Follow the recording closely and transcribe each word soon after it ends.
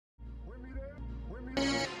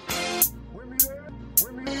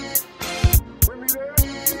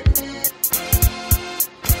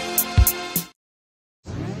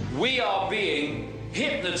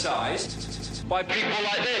politicised by people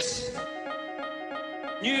like this.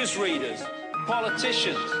 Newsreaders,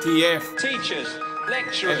 politicians, TF, teachers,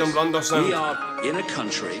 lecturers. Undersound. We are in a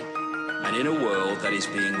country and in a world that is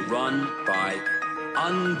being run by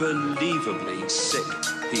unbelievably sick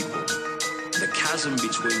people. The chasm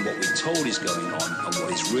between what we're told is going on and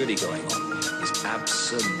what is really going on is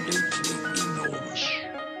absolutely enormous.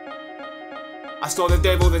 I saw the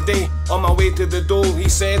devil the day on my way to the door. He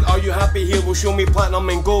said, "Are you happy here? Will show me platinum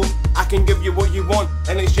and gold. I can give you what you want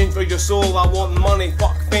in exchange for your soul. I want money,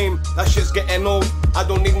 fuck fame, that shit's getting old. I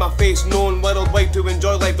don't need my face known worldwide to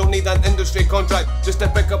enjoy life. Don't need an industry contract just to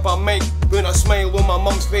pick up a mic. Put a smile on my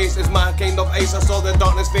mum's face is my kind of ice. I saw the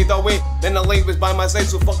darkness fade away, then the light was by my side.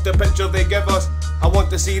 So fuck the picture they give us. I want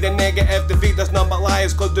to see the negative defeat us, none but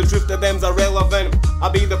lies, cause the truth to them's irrelevant.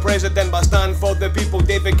 I'll be the president but stand for the people.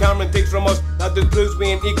 David Cameron takes from us, that just proves we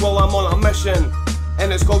ain't equal. I'm on a mission,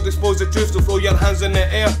 and it's called expose the truth. So throw your hands in the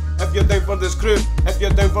air if you're down for this crew, if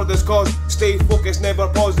you're down for this cause. Stay focused, never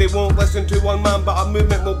pause. They won't listen to one man, but a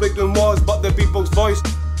movement will break down walls. But the people's voice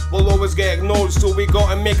will always get ignored, so we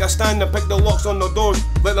gotta make a stand and pick the locks on the doors.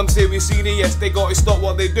 Let them say we serious, they gotta stop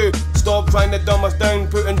what they do. Stop trying to dumb us down,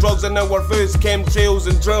 putting drugs in our foods, chemtrails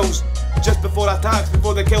and drills. Just before attacks,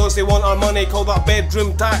 before the killers they want our money, call that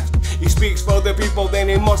bedroom tax. He speaks for the people, then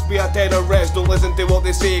he must be a terrorist. Don't listen to what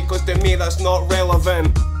they say, cause to me that's not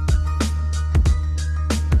relevant.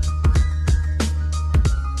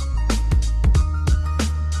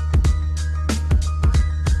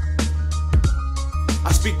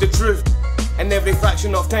 I speak the truth in every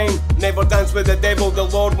fraction of time. Never dance with the devil, the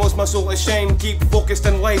Lord wants my soul to shine. Keep focused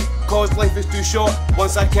in life, cause life is too short.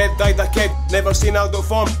 Once a kid, died a kid, never seen out of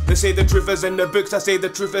form. They say the truth is in the books, I say the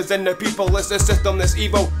truth is in the people. It's the system that's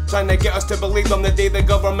evil, trying to get us to believe them. The day the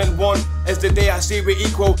government won is the day I say we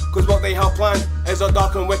equal, cause what they have planned is a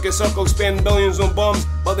dark and wicked circle. Spend billions on bombs,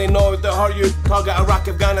 but they know how to hurt you. Target Iraq,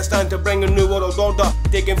 Afghanistan to bring a new world order,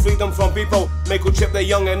 taking freedom from people. Microchip the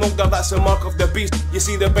young and older, that's the mark of the beast. You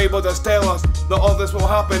see the Bible does tell us that all this will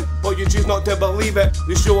happen, but you choose not to believe it.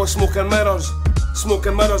 They show us smoke and mirrors. Smoke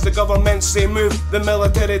and mirrors, the government say move, the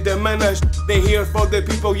military diminished. They here for the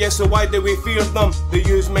people, yes, so why do we fear them? They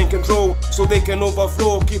use mind control, so they can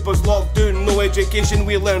overflow. Keep us locked down, no education,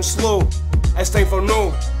 we learn slow. It's time for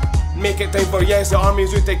no, make it time for yes. The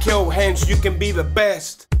army's out to kill, hence you can be the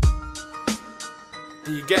best.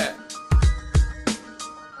 Do you get it?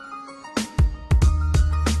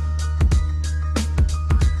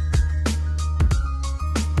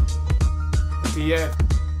 TF,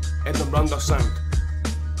 and the Undersound.